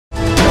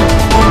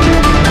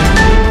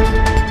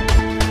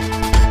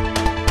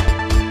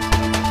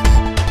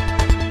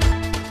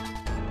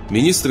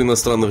Министр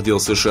иностранных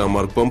дел США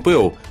Марк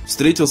Помпео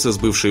встретился с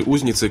бывшей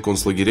узницей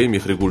концлагерей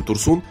Мехрегуль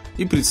Турсун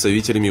и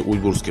представителями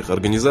уйгурских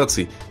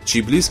организаций,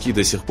 чьи близкие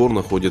до сих пор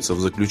находятся в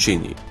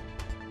заключении.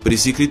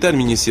 Пресс-секретарь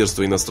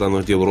Министерства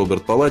иностранных дел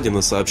Роберт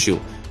Паладина сообщил,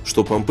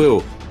 что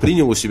Помпео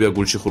принял у себя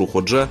Гульчихру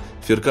Ходжа,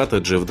 Ферката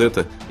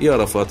Джевдета и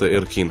Арафата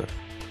Эркина.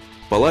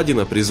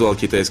 Паладина призвал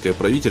китайское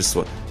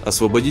правительство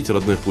освободить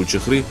родных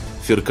Гульчихры,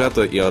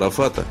 Ферката и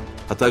Арафата,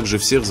 а также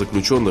всех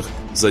заключенных,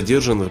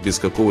 задержанных без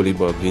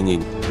какого-либо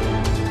обвинения.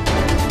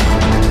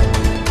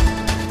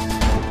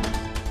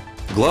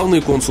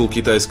 Главный консул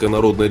Китайской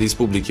Народной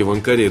Республики в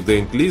Анкаре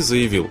Дэнг Ли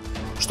заявил,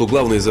 что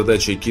главной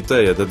задачей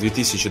Китая до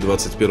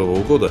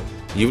 2021 года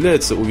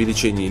является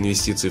увеличение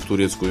инвестиций в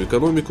турецкую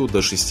экономику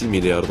до 6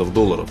 миллиардов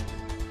долларов.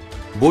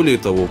 Более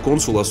того,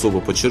 консул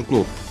особо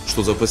подчеркнул,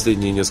 что за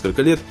последние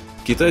несколько лет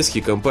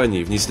китайские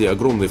компании внесли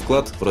огромный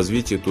вклад в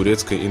развитие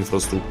турецкой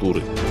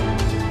инфраструктуры.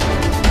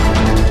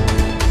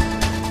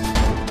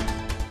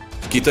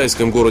 В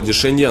китайском городе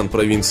Шэньян,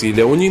 провинции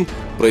Ляонин,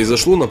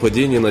 произошло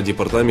нападение на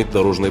департамент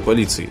дорожной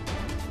полиции.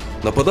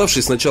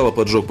 Нападавший сначала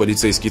поджег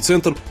полицейский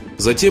центр,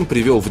 затем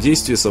привел в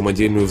действие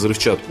самодельную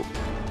взрывчатку.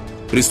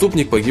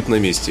 Преступник погиб на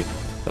месте.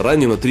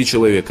 Ранено 3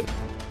 человека.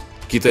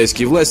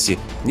 Китайские власти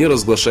не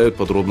разглашают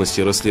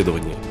подробности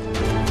расследования.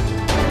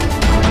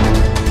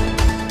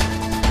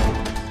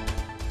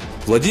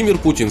 Владимир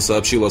Путин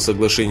сообщил о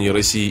соглашении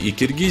России и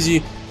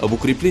Киргизии об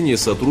укреплении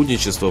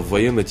сотрудничества в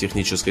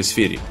военно-технической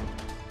сфере.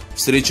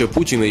 Встреча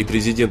Путина и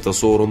президента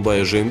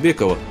Сооронбая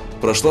Жээнбекова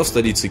прошла в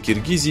столице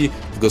Киргизии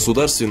в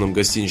государственном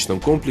гостиничном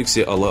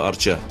комплексе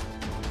Ала-Арча.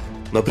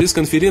 На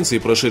пресс-конференции,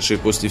 прошедшей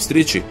после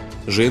встречи,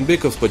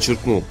 Жээнбеков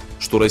подчеркнул,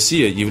 что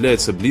Россия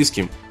является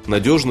близким,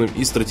 надежным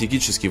и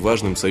стратегически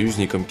важным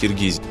союзником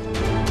Киргизии.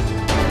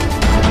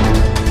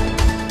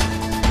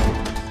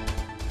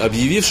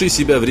 Объявивший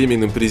себя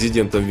временным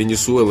президентом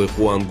Венесуэлы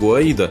Хуан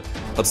Гуаидо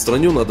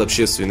отстранен от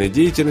общественной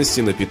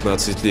деятельности на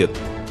 15 лет.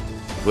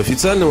 В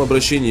официальном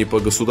обращении по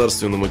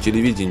государственному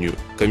телевидению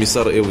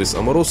комиссар Элвис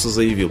Амороса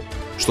заявил,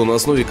 что на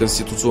основе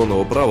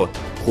конституционного права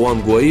Хуан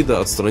Гуаидо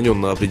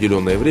отстранен на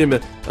определенное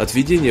время от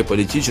ведения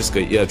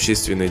политической и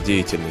общественной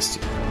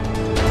деятельности.